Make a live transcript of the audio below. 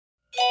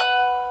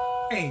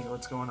Hey,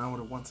 what's going on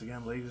with it once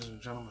again, ladies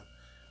and gentlemen?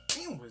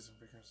 Anyways, and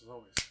figures as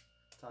always,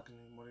 talking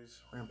what is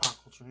random pop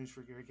culture news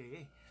for Gary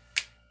aka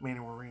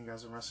MannyTendoWolverine,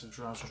 guys, and wrestling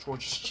drives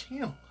towards this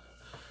channel.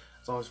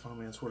 As always, follow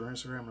me on Twitter,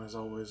 Instagram, and as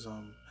always,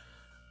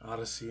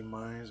 Odyssey,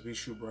 Minds, be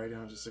shoot right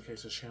down just in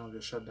case the channel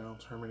gets shut down,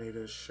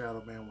 terminated,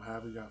 shadow ban, what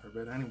have you, God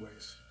forbid.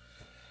 Anyways,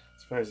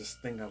 as far as this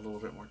thing got a little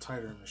bit more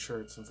tighter in the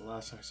shirt since the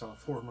last time I saw it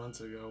 4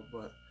 months ago,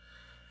 but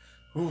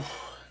I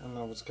don't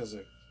know if it's because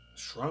it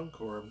shrunk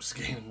or I'm just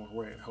gaining more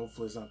weight.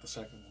 Hopefully it's not the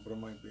second one, but it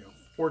might be.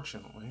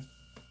 Unfortunately,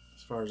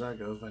 as far as that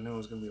goes, if I knew it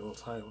was going to be a little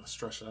tight, I would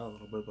stretch it out a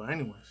little bit. But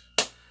anyways,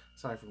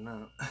 aside from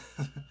that,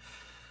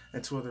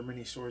 and 2 other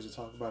mini stories to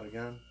talk about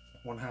again.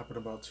 One happened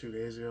about 2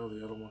 days ago.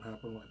 The other one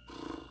happened like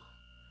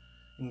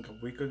I think a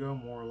week ago,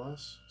 more or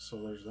less. So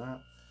there's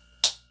that.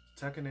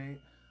 Tekken 8,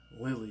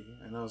 Lilli.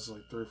 I know it's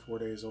like 3 or 4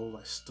 days old.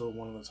 I still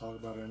wanted to talk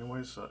about it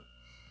anyway. So let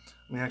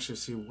me actually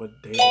see what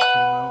date it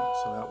came out.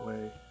 So that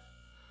way,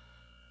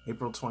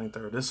 April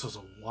 23rd. This was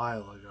a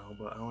while ago,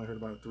 but I only heard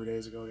about it 3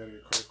 days ago. I gotta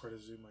get credit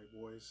to my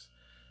boys.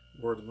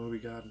 Word the Movie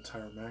God and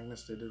Tyra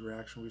Magnus. They did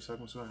reaction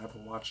segments to it. I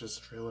haven't watched this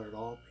trailer at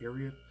all,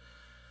 period.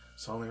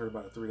 So I only heard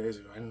about it 3 days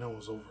ago. I know it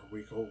was over a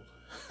week old.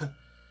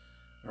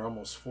 Or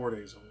almost 4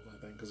 days old, I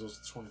think, because it was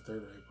the 23rd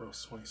of April.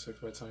 It's 26th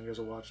by the time you guys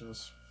are watching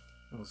this.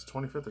 It was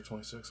 25th or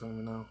 26th, I don't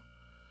even know.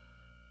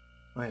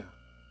 Oh yeah,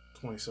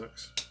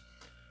 26.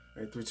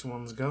 Alright, 3, 2,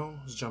 1, let's go.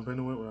 Let's jump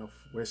into it without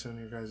wasting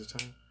any of your guys'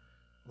 time.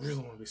 I really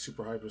want to be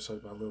super hyper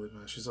excited about Lilli,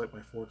 man. She's like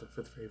my 4th or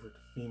 5th favorite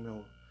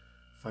female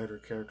fighter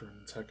character in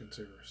the Tekken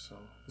series. So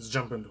let's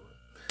jump into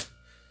it.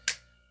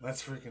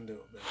 Let's freaking do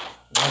it, baby.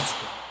 Let's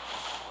go.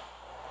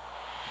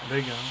 There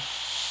you go.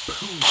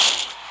 Boom.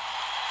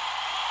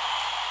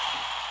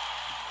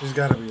 She's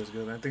got to be as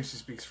good. I think she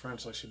speaks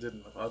French like she did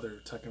in the other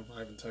Tekken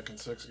 5 and Tekken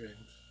 6 games.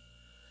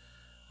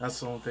 That's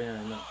the only thing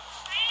I know.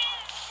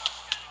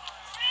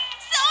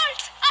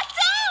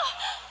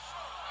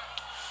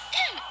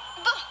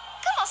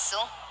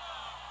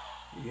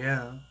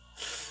 Yeah.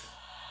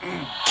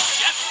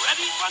 Get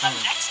ready for the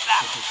next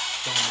battle.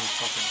 So many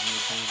fucking new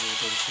things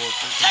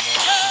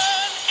Tekken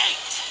 8.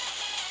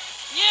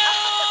 New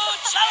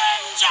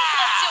challenger.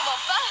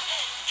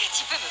 Que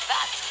tu peux me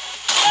battre.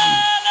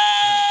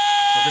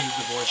 I think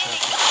the voice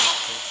actor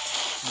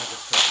make a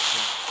face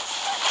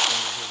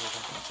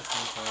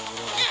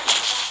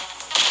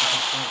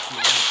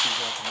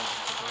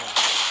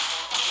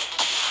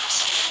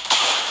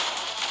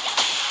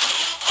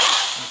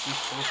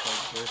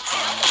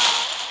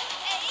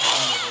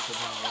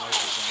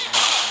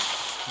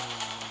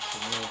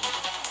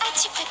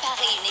As-tu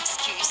préparé une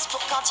excuse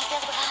pour quand tu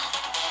perdras?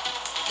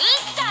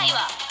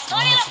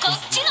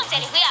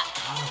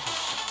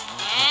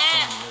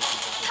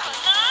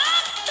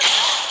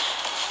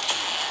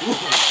 Ooh, I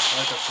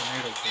like that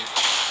tornado kick.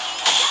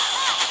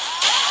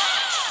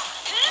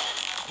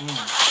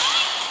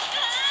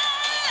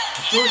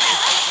 I feel like she's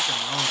like a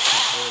knowledge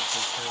towards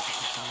this character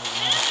for some reason.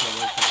 I feel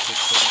like this big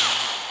stuff.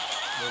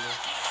 Really?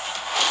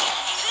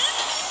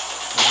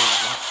 I really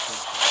watched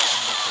this.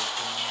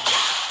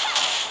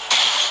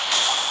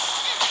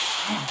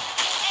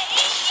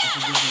 She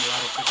gives me a lot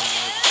of freaking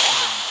knowledge.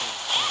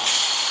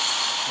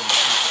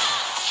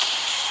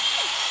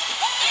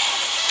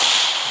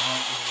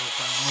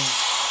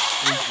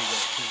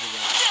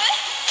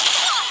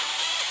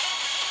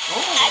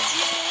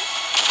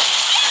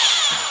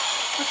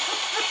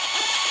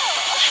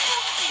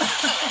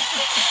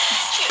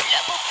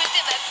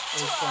 It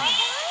was funny.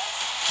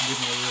 It gave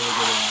me a really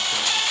good answer.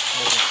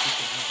 I was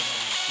super jumping on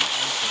my feet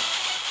also.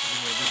 It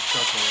gave me a good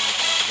chuckle. A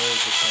very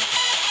good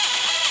chuckle.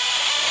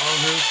 Oh,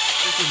 there's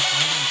freaking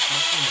finding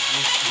something that's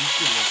real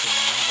goofy looking,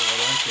 man, but I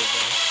like it,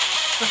 though.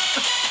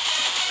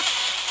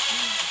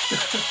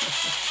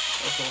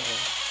 That's all.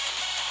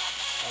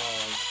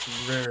 Oh, it's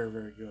very,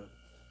 very good.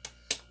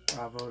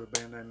 Bravo to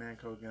Bandai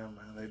Namco again,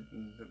 man.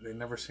 They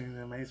never seem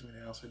to amaze me.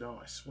 They also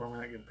don't. I swear we're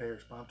not getting paid or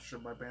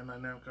sponsorship by Bandai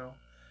Namco.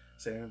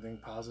 Say anything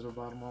positive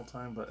about them all the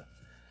time, but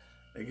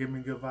they give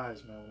me good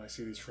vibes, man, when I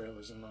see these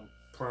trailers. And I'm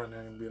probably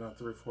not going to be on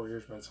 3 or 4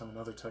 years by the time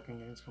another Tekken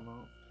games come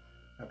out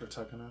after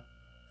Tekken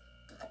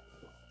 8.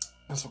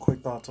 That's some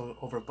quick thoughts,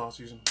 over thoughts,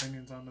 using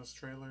opinions on this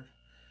trailer.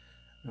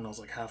 And I was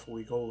like half a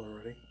week old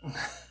already.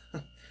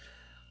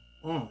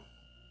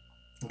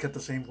 And kept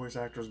the same voice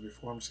actors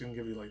before. I'm just going to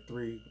give you like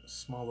 3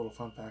 small little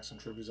fun facts and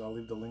tributes. I'll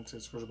leave the link to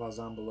Switch Box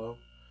down below.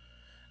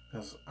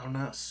 Because I'm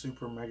not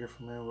super mega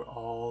familiar with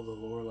all the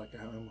lore like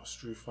I am with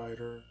Street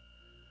Fighter.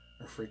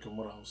 Or freaking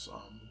what else?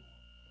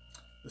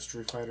 The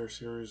Street Fighter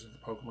series, or the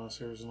Pokemon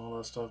series and all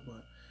that stuff.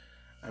 But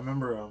I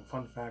remember,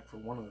 fun fact for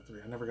one of the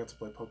 3. I never got to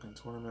play Pokemon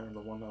Tournament, or the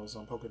one that was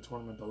on Pokemon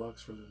Tournament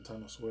Deluxe for the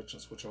Nintendo Switch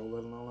and Switch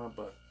OLED and all that.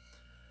 But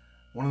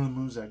one of the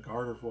moves that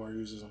Gardevoir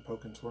uses on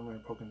Pokemon Tournament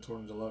and Pokemon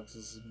Tournament Deluxe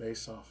is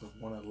based off of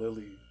one of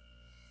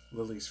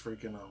Lili's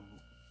freaking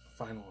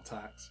final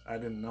attacks. I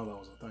didn't know that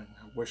was a thing.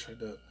 I wish I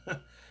did.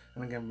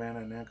 And again,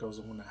 Bandai Namco is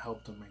the one that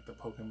helped to make the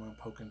Pokemon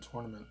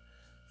Tournament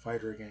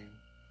fighter game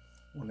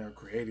when they were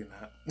creating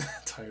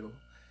that title.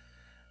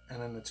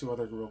 And then the 2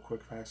 other real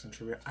quick facts and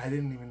trivia. I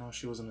didn't even know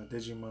she was in a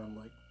Digimon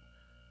like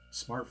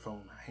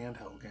smartphone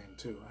handheld game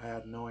too. I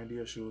had no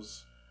idea she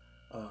was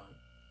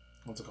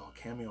what's it called,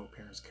 cameo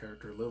appearance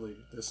character Lilli.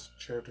 This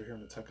character here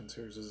in the Tekken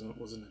series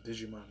was in the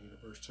Digimon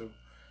universe too.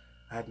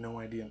 I had no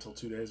idea until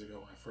 2 days ago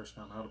when I first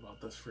found out about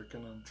this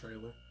freaking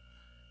trailer.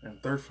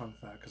 And third fun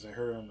fact, because I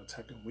heard it on the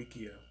Tekken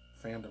Wiki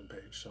fandom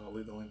page, so I'll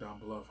leave the link down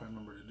below if I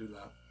remember to do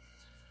that.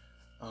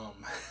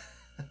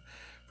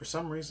 For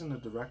some reason, the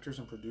directors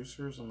and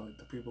producers and like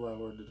the people that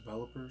were the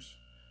developers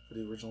for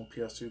the original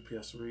PS2,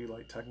 PS3,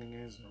 like Tekken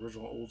games and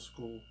original old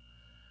school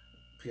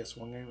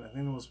PS1 game, I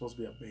think it was supposed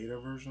to be a beta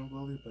version of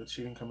Lilli, but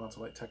she didn't come out to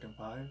like Tekken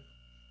 5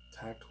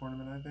 tag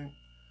tournament, I think.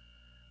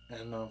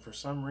 And for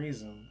some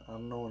reason, I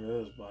don't know what it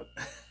is, but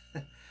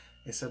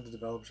they said the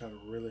developers had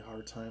a really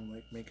hard time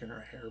like making her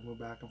hair move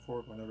back and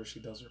forth whenever she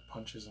does her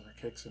punches and her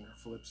kicks and her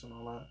flips and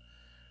all that.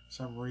 For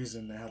some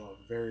reason, they had a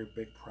very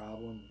big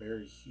problem,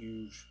 very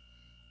huge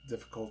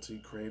difficulty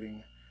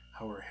creating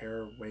how her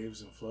hair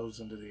waves and flows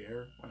into the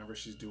air whenever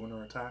she's doing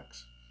her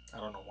attacks. I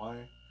don't know why.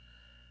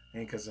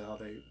 And because how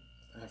they,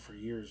 for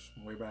years,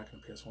 way back in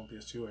the PS1,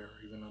 PS2 era,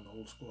 even on the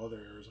old school other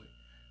eras like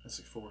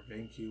N64,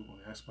 GameCube, when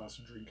the Xbox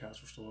and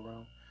Dreamcast were still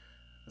around,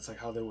 it's like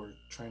how they were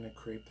trying to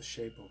create the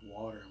shape of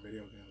water in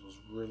video games was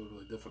really,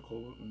 really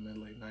difficult in the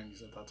mid-late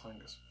 90s at that time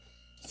because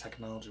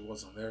technology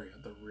wasn't there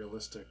yet. The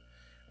realistic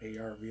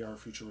AR, VR,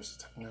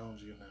 futuristic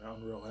technology and the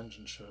Unreal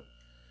Engine shit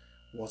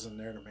wasn't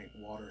there to make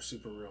water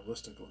super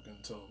realistic looking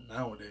until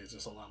nowadays.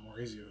 It's a lot more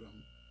easier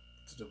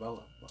to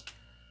develop. But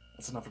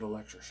that's enough of the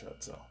lecture shit.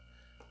 So,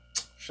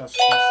 chef's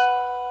kiss.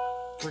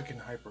 Freaking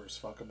hyper as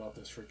fuck about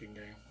this freaking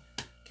game.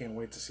 Can't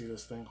wait to see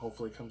this thing.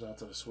 Hopefully it comes out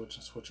to the Switch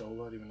and Switch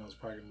OLED, even though it's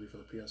probably going to be for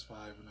the PS5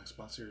 and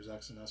Xbox Series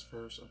X and S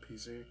first, a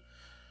PC.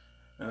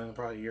 And then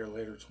probably a year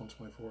later,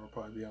 2024, it'll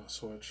probably be on a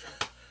Switch.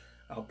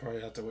 I'll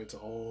probably have to wait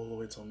all the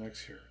way till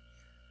next year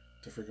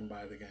to freaking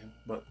buy the game.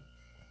 But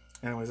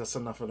anyways, that's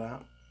enough of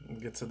that. We'll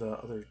get to the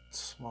other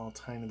small,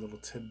 tiny little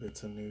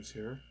tidbits of news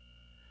here.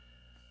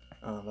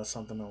 That's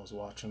something I was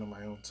watching in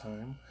my own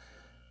time.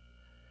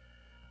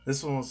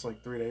 This one was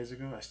like 3 days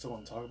ago. I still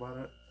want to talk about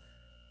it.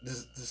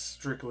 This is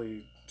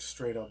strictly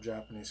straight up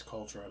Japanese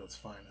culture at its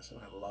finest, and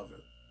I love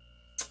it.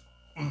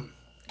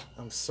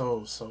 I'm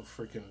so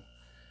freaking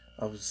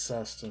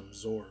obsessed and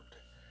absorbed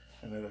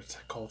in the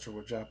culture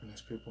with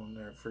Japanese people and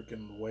their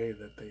freaking way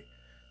that they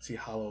see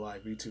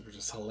HoloLive VTubers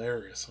is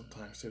hilarious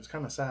sometimes too. It's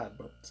kind of sad,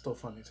 but still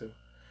funny too.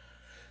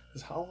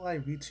 This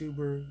HoloLive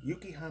VTuber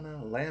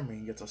Yukihana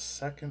Lamy gets a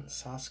second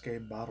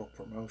Sasuke bottle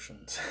promotion.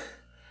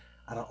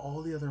 Out of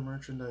all the other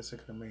merchandise they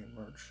could have made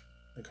merch,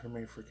 they could have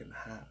made freaking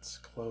hats,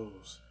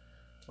 clothes,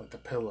 like the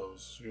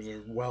pillows.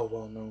 They're well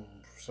known,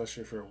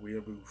 especially if you're a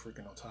weeaboo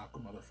freaking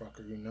otaku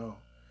motherfucker. You know,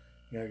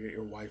 you gotta get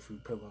your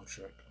waifu pillow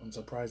chick. I'm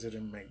surprised they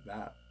didn't make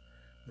that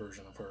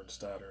version of her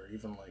instead, or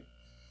even like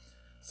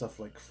stuff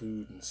like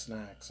food and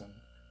snacks. And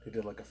they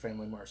did like a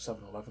Family Mart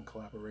 7-Eleven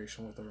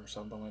collaboration with her or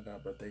something like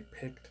that. But they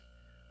picked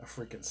a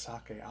freaking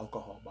sake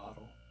alcohol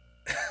bottle,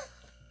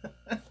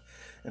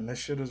 and this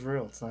shit is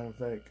real. It's not even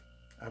fake.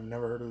 I've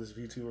never heard of this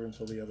VTuber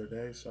until the other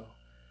day, so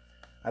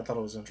I thought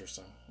it was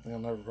interesting. You'll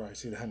never probably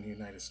see that in the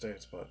United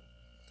States, but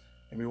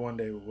maybe one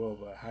day we will,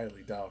 but I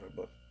highly doubt it.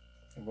 But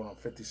when I'm a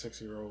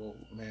 56-year-old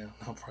man,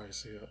 I'll probably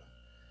see it.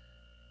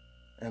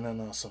 And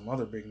then some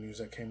other big news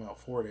that came out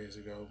 4 days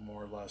ago,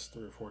 more or less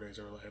 3 or 4 days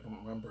early. I don't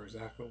remember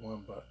exactly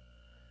when, but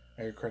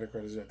I heard credit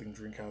is I think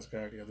Dreamcast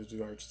guy, the other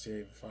dude,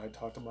 RGTA, if I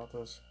talked about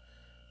this.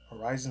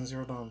 Horizon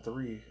Zero Dawn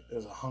 3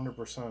 is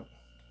 100%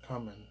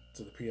 coming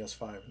to the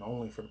PS5 and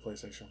only for the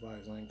PlayStation 5.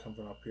 It's not even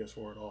coming out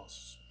PS4 at all.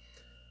 It's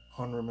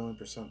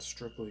 100,000,000%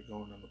 strictly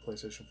going on the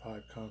PlayStation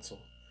 5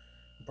 console.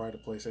 And probably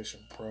the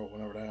PlayStation Pro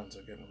whenever that ends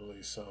up getting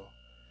released. So,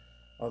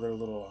 other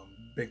little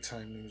big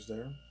time news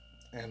there.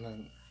 And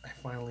then I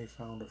finally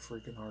found a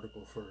freaking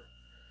article for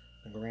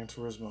the Gran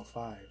Turismo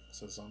 5. It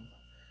says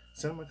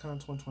CinemaCon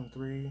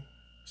 2023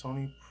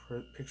 Sony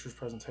Pictures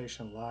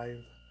presentation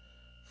live.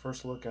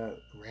 First look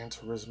at Gran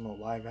Turismo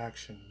live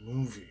action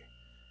movie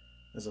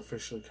is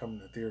officially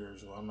coming to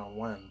theaters. Well, I don't know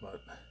when,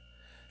 but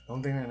the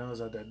only thing I know is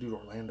that dude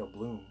Orlando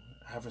Bloom,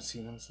 I haven't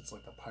seen him since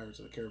like the Pirates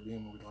of the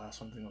Caribbean movie. The last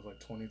one I think was like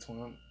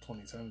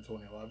 2010,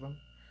 2011.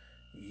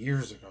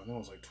 Years ago. I think it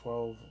was like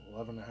 12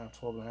 and a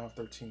half,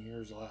 13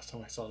 years the last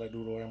time I saw that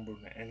dude Orlando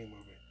Bloom in any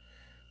movie.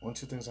 One,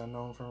 two things I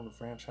know from the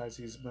franchise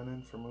he's been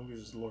in for movies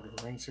is the Lord of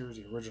the Rings series,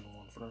 the original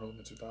one from the early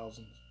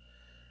 2000s.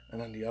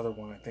 And then the other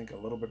one, I think a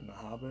little bit in The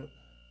Hobbit.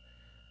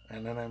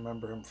 And then I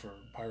remember him for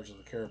Pirates of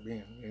the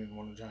Caribbean, in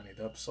one of Johnny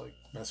Depp's like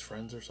best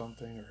friends or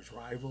something, or his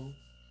rival.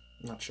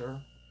 I'm not sure.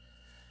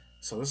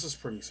 So this is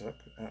pretty sick.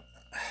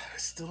 I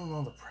still don't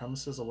know the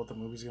premises of what the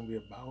movie's gonna be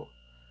about,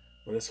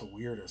 but it's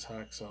weird as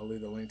heck. So I'll leave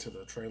the link to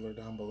the trailer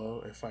down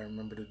below if I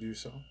remember to do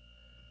so.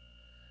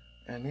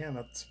 And yeah,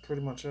 that's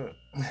pretty much it.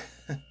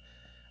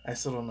 I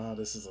still don't know how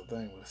this is a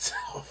thing, but it's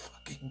so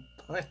fucking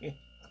funny.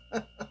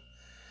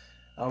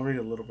 I'll read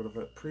a little bit of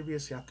it.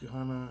 Previous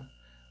Yakuhana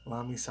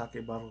Lamy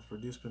sake bottles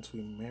produced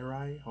between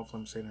Mirai,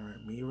 hopefully I'm saying it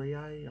right,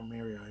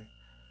 Mirai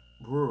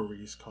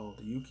breweries called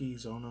Yuki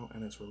Zono,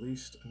 and it's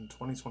released in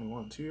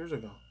 2021, 2 years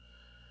ago.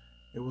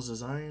 It was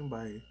designed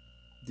by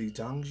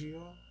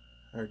Daijinjo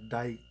or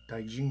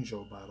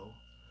Daijinjo battle,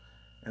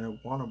 and it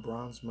won a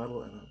bronze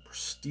medal in a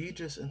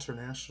prestigious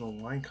international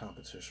wine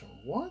competition.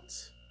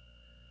 What?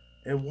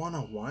 It won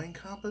a wine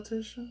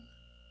competition?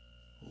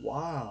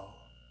 Wow.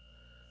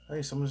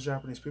 Hey, some of the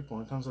Japanese people,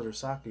 when it comes to their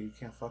sake, you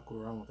can't fuck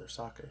around with their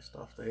sake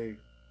stuff. They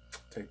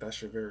take that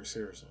shit very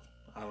seriously.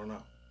 I don't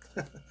know.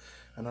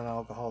 I'm not an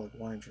alcoholic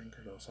wine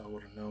drinker, though, so I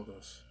wouldn't know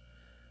this.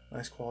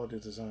 Nice quality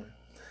design.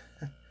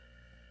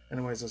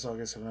 Anyways, that's all I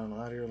guess I'm on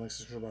out here. Links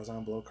to True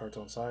on below,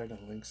 cartoon side,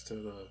 and links to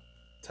the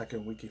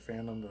Tekken Wiki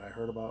fandom that I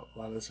heard about. A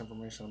lot of this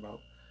information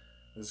about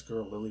this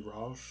girl, Lili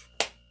Roche.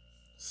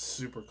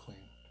 Super clean.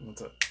 And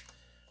that's it.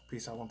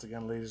 Peace out once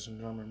again, ladies and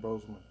gentlemen,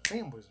 bozemen,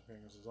 and boys and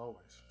fingers, as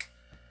always.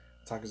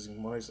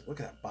 Look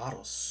at that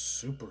bottle.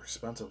 Super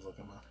expensive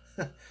looking,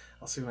 man.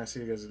 I'll see you when I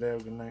see you guys today.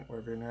 Good night,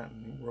 wherever you're at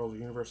in the world, the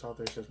universe out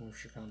there. Just move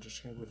your con,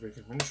 just change with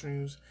video ministry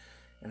news,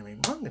 anime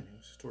manga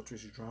news, torture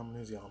issue drama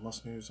news, Elon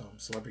Musk news,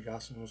 celebrity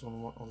gossip news,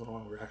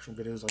 on reaction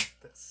videos like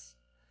this.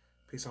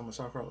 Peace out, my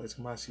soccer. Let's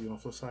come by. See you on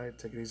the flip side.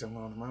 Take it easy. I'm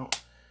on them out.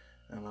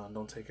 And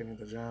don't take any of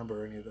the jab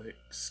or any of the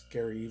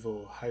scary,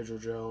 evil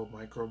hydrogel,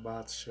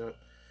 microbots shit,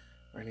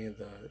 or any of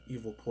the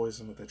evil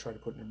poison that they try to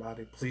put in your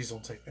body. Please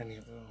don't take any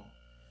of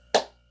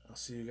them. I'll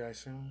see you guys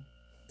soon.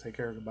 Take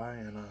care. Goodbye.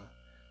 And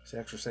stay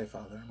extra safe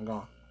out there. I'm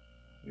gone.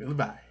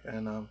 Goodbye.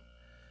 And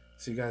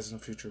see you guys in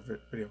the future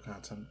video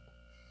content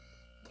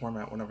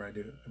format whenever I do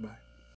it. Goodbye.